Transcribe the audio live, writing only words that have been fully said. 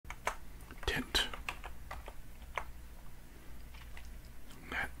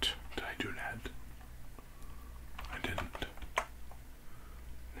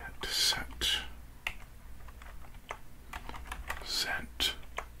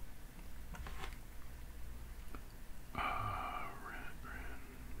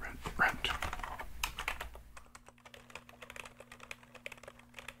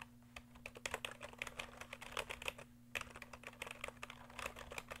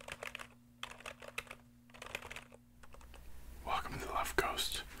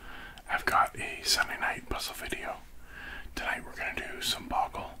got a Sunday night puzzle video. Tonight we're going to do some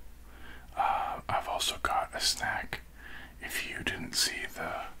Boggle. I've also got a snack. If you didn't see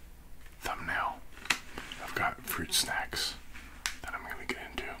the thumbnail, I've got fruit snacks that I'm going to get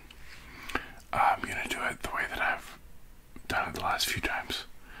into. I'm going to do it the way that I've done it the last few times.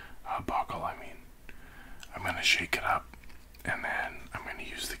 Boggle, I mean. I'm going to shake it up, and then I'm going to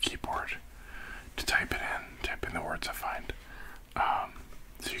use the keyboard to type in the words I find.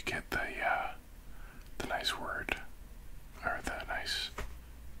 So you get the nice word, or the nice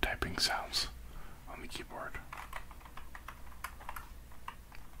typing sounds on the keyboard.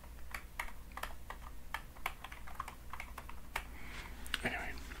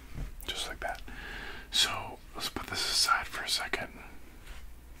 Anyway, just like that. So let's put this aside for a second.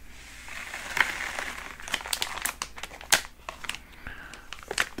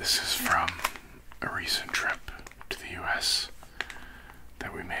 This is from a recent trip to the US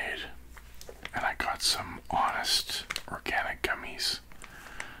that we made, and I got some Honest organic gummies.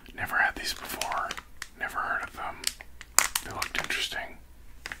 Never had these before, never heard of them. They looked interesting.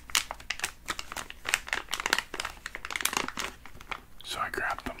 So I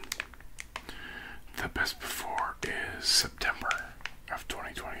grabbed them. The best before is September of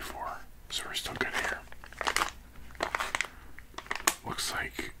 2024, so we're still good here. Looks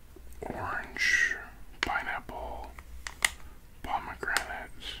like orange, pineapple,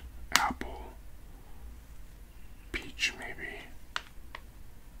 pomegranate, apple, peach maybe.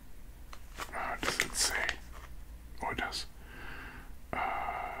 Does it say? Oh, it does.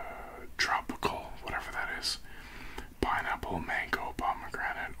 Tropical, whatever that is. Pineapple, mango,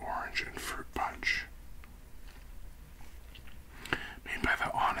 pomegranate, orange, and fruit punch. Made by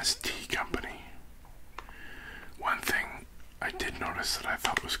the Honest Tea Company. One thing I did notice that I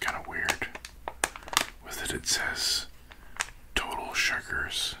thought was kind of weird was that it says total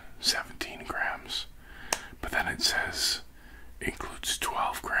sugars 17 grams, but then it says includes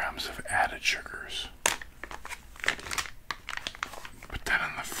 12 grams of added sugars. But then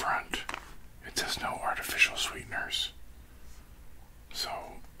on the front it says no artificial sweeteners. So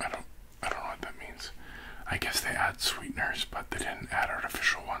I don't know what that means. I guess they add sweeteners, but they didn't add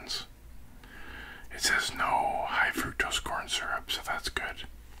artificial ones. It says no high fructose corn syrup, so that's good.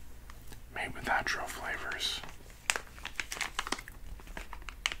 Made with natural flavors.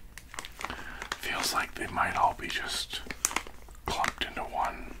 Feels like they might all be just clumped into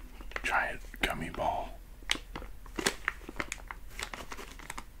one giant gummy ball.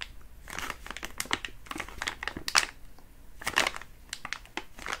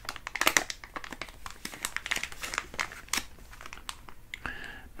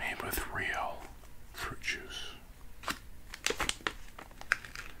 Made with real fruit juice.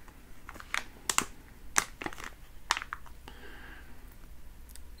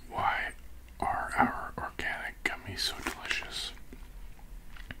 Why are our organic gummies so delicious?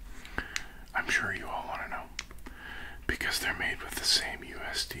 I'm sure you all want to know. Because they're made with the same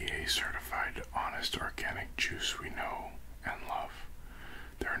USDA certified honest organic juice we know and love.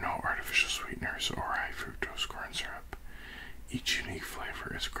 There are no artificial sweeteners or high fructose corn syrup. Each unique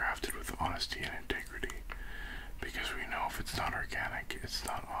flavor is crafted with honesty and integrity, because we know if it's not organic, it's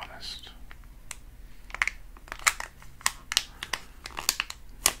not honest.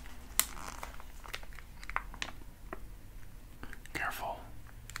 Careful.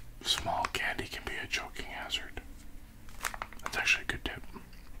 Small candy can be a choking hazard. That's actually a good tip.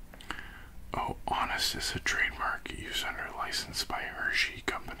 Oh, Honest is a trademark used under license by Hershey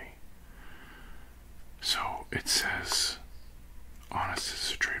Company. So it says Honest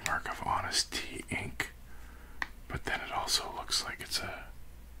is a trademark of Honest Tea Inc., but then it also looks like it's a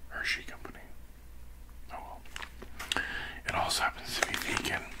Hershey Company. Oh well. It also happens to be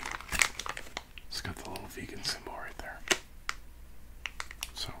vegan. It's got the little vegan symbol right there.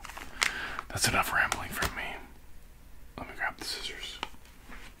 So that's enough rambling from me. Let me grab the scissors.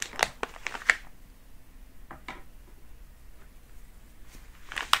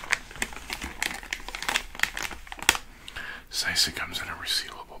 It's nice it comes in a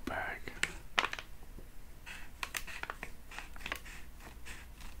resealable bag.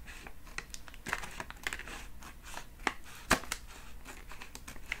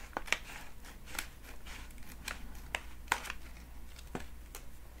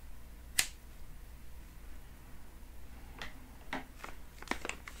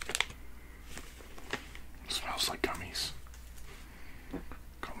 It smells like gummies.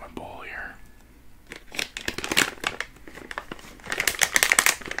 Got my bowl here.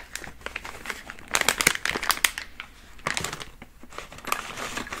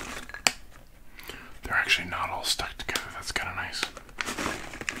 They're actually not all stuck together. That's kind of nice.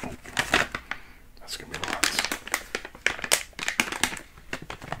 It's gonna be lots.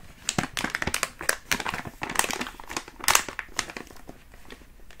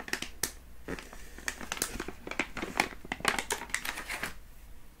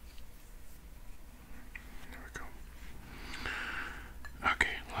 There we go.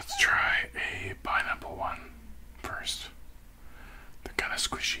 Okay, let's try a pineapple one first. They're kind of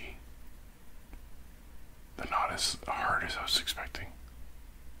squishy. They're not as hard as I was expecting.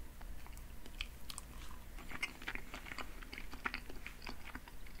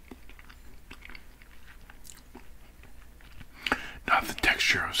 Not the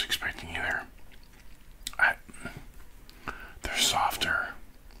texture I was expecting either. They're softer,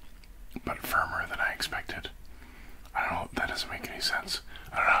 but firmer than I expected. I don't know, that doesn't make any sense.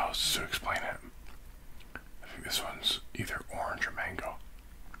 I don't know how else to explain it. I think this one's either orange or mango.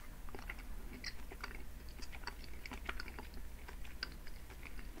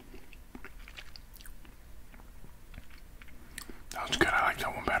 That was good, I like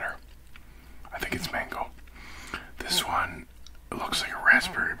that one better. I think it's mango. This one, it looks like a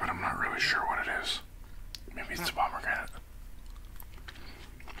raspberry, but I'm not really sure what it is. Maybe it's a pomegranate.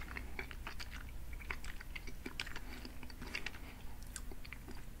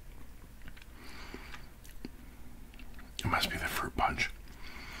 It must be the fruit punch.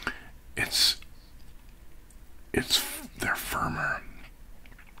 They're firmer,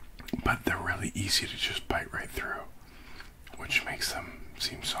 but they're really easy to just bite right through, which makes them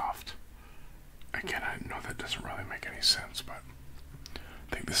seem soft. Again, I know that doesn't really make any sense, but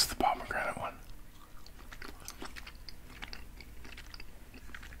I think this is the pomegranate one.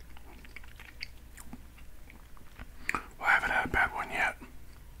 Well, I haven't had a bad one yet.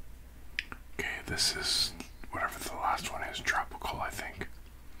 Okay, this is whatever the last one is, tropical, I think.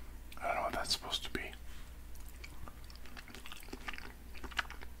 I don't know what that's supposed to be.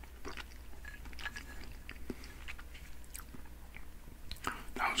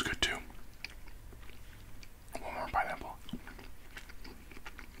 That one's good too. One more pineapple.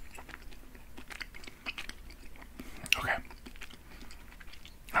 Okay.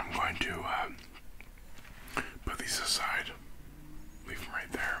 I'm going to put these aside. Leave them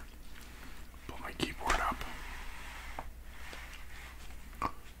right there. Pull my keyboard up.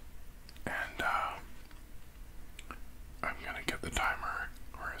 And I'm gonna get the timer.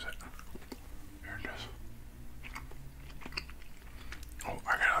 Where is it? Here it is. Oh,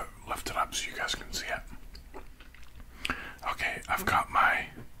 I gotta lift it up so you guys can see it. Okay, I've got my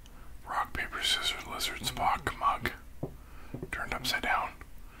rock, paper, scissors, lizard, Spock mug turned upside down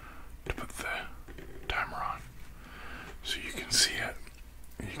to put the timer on so you can see it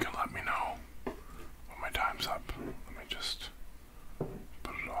and you can let me know when my time's up. Let me just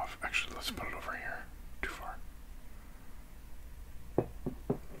put it off. Actually, let's put it over here. Too far.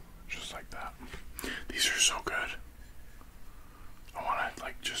 Just like that. These are so good. I want to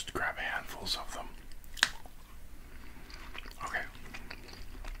like just grab handfuls of them. Okay.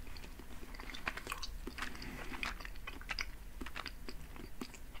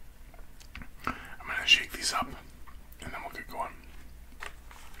 I'm going to shake these up and then we'll get going.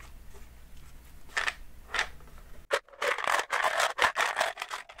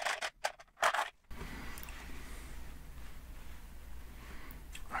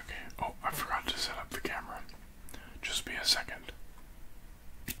 Okay. Oh, I forgot to set up the camera. Just be a second.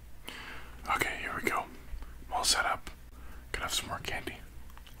 Okay, here we go. I'm all set up. Could have some more candy.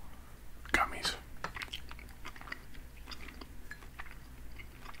 Gummies.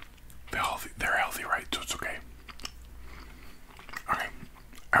 They're healthy, right? So it's okay. Okay.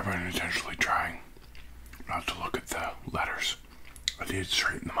 I've been intentionally trying not to look at the letters. I did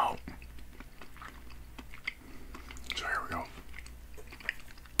straighten them out. So here we go.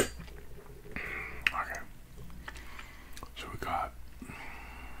 Okay. So we got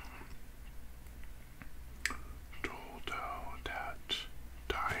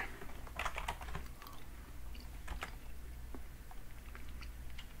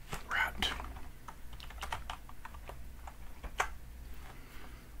rat,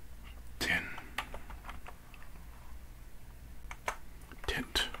 tin,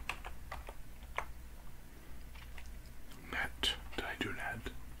 tint,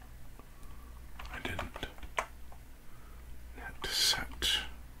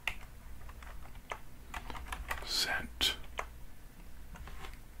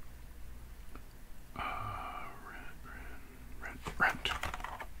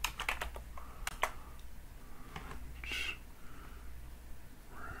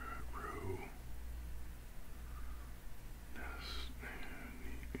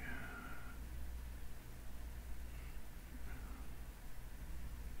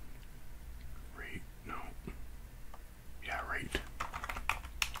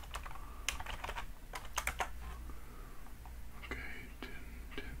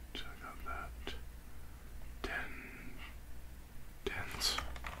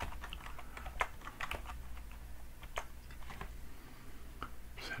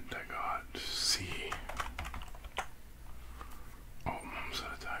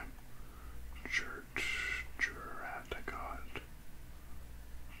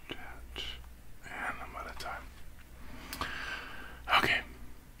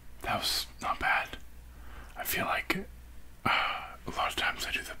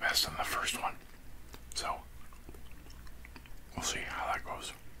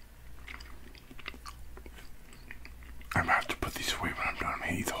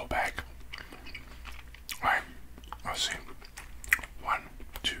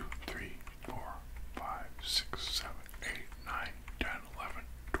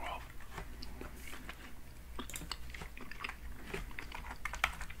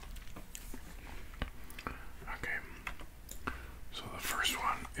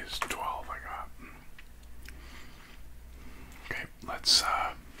 is 12 I got. Okay, let's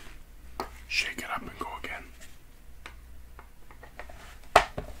shake it up and go again.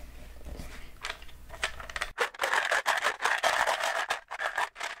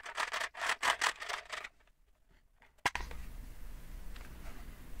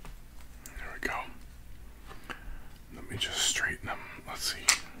 There we go. Let me just straighten them. Let's see.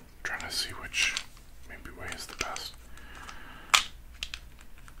 Trying to see which maybe way is the best.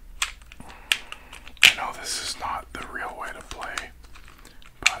 I know this is not the real way to play,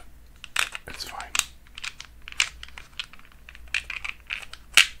 but it's fine.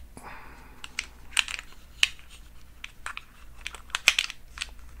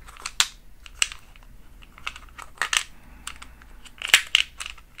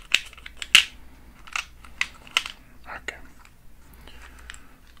 Okay.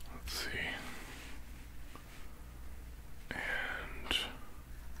 Let's see. And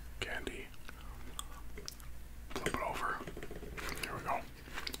candy. Flip it over. There we go.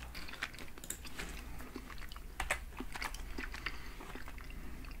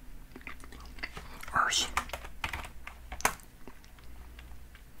 Ours.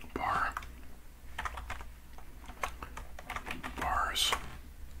 Bar. Bars.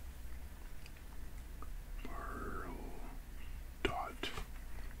 Bar. Dot.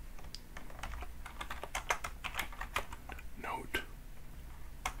 Note.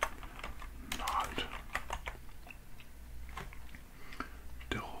 Not.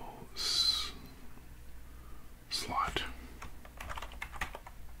 Slot.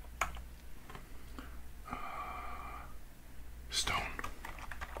 Stone.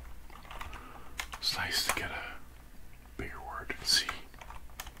 It's nice to get a bigger word. C.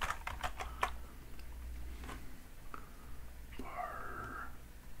 Bar.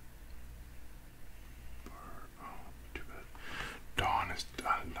 Oh, too bad. Dawn is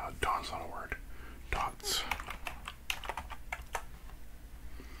dawn's not a word. Dots.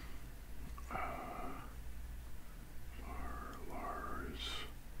 Lars.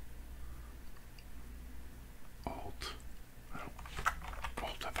 Alt.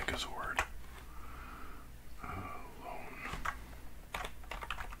 Alt, I think is a word. Loan.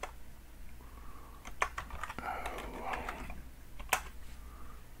 Loan.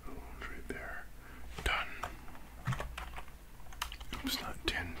 Loan's right there. Done. Oops, not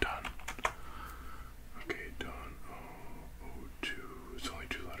 10, done. Okay, done. Oh, 2. It's only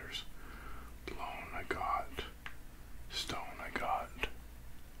 2 letters. Loan, I got. Stone, I got.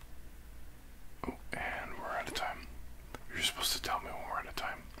 Oh, and we're out of time. You're supposed to tell me when we're out of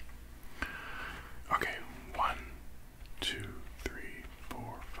time. Okay, 1, 2, 3, 4,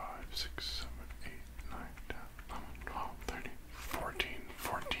 5, 6, 7, 8, 9, 10, 11, 12, 13, 14,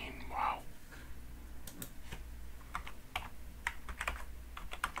 14. Wow.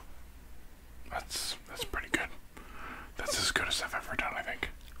 That's pretty good.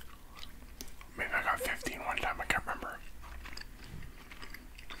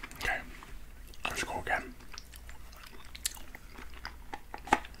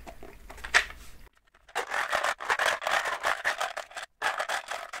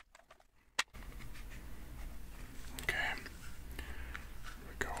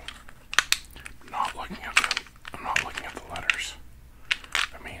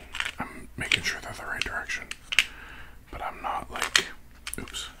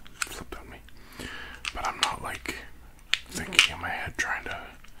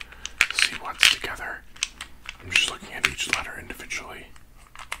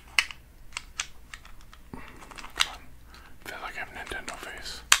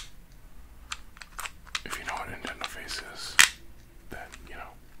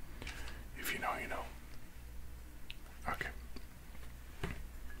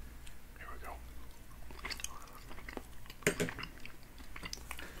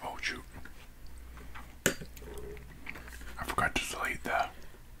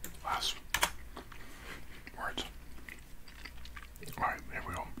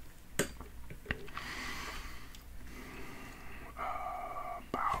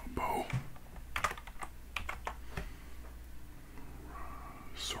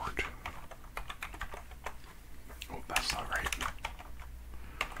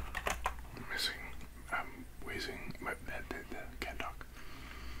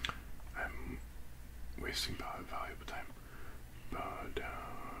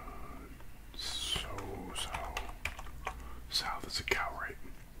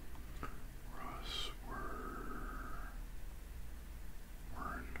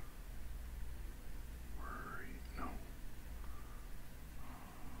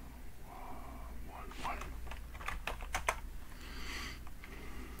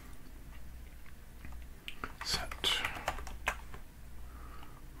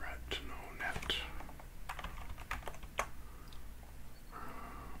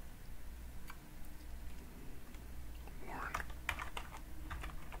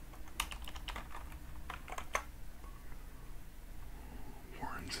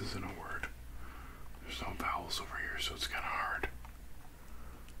 This isn't a word. There's no vowels over here, so it's kind of hard.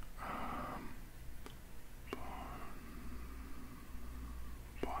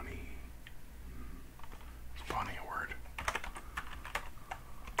 Bonnie. Is Bonnie a word?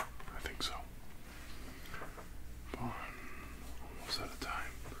 I think so. Bon. Almost out of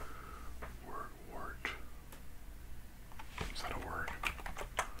time. Wort. Is that a word?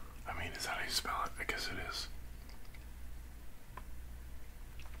 I mean, is that how you spell it? I guess it is.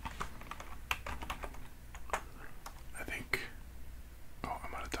 I think. Oh,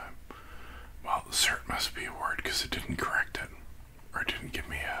 I'm out of time. Well, cert must be a word because it didn't correct it. Or it didn't give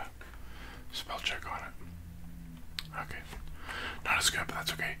me a spell check on it. Okay. Not as good, but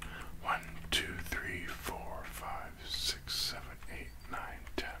that's okay. 1, 2, 3, 4, 5, 6, 7, 8, 9,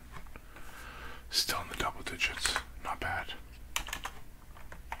 10. Still in the double digits. Not bad.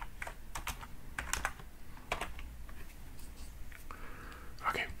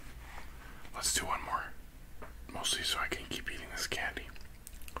 Okay. Let's do one more. Mostly so I can keep eating this candy.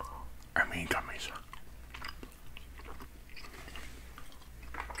 I mean gummies.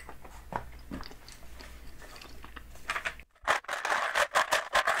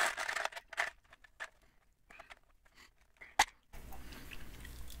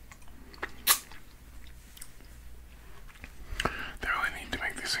 They really need to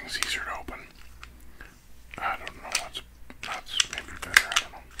make these things easier to open. I don't know that's maybe better, I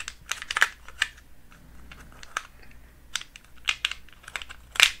don't know.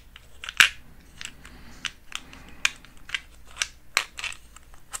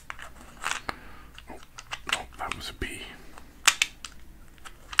 Oh, no, that was a B.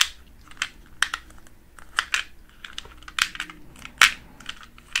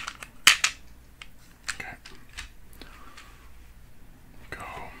 Okay. Go.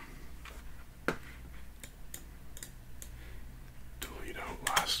 Delete out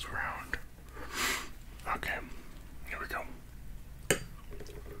last round. Okay, here we go.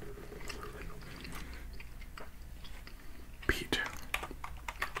 Pete.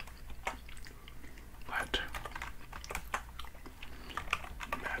 Let.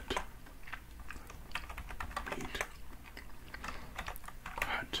 Met. Meet.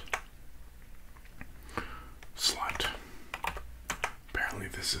 Hut. Slut. Apparently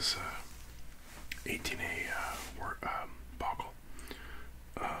this is a 18A word, Boggle.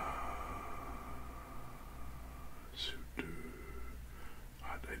 Suit.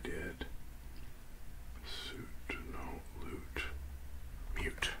 Hot I did. Suit. No. Loot.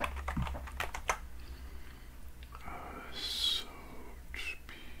 Mute. So.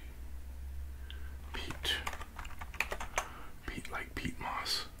 Pete. Pete like Pete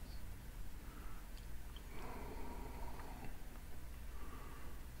Moss.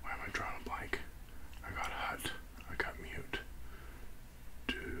 Why am I drawing a blank? I got hut. I got mute.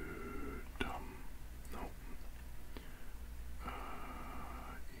 Dumb. No.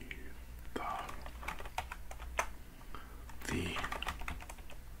 The.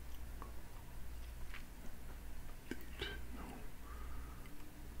 No.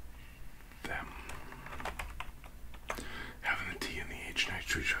 Them. Having the T and the H next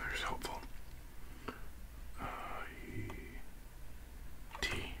to each other is helpful. T.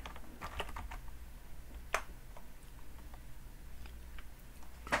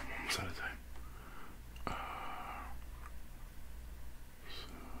 Almost out of time.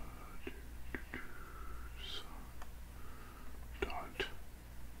 Dot.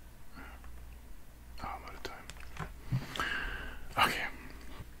 Oh, I'm out of time. Okay.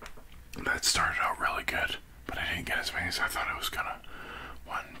 That started out really good, but I didn't get as many as I thought I was gonna.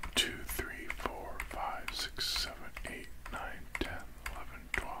 1, 2, 3, 4, 5, 6, 7, 8, 9, 10, 11,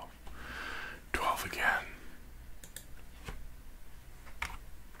 12. 12 again.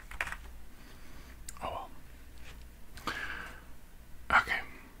 Oh well. Okay.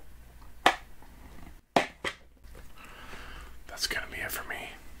 That's gonna be it for me.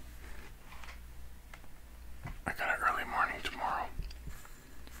 I got an early morning tomorrow.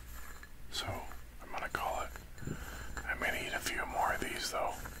 So, I'm gonna call it. I may need a few more of these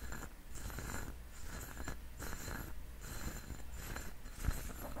though.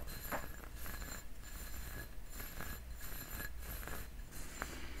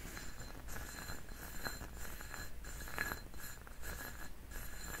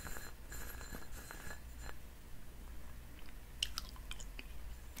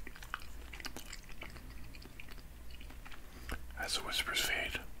 As the whispers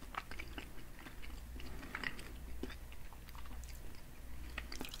fade.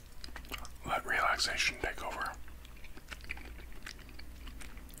 Let relaxation take over.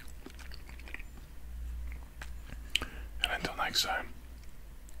 And until next time,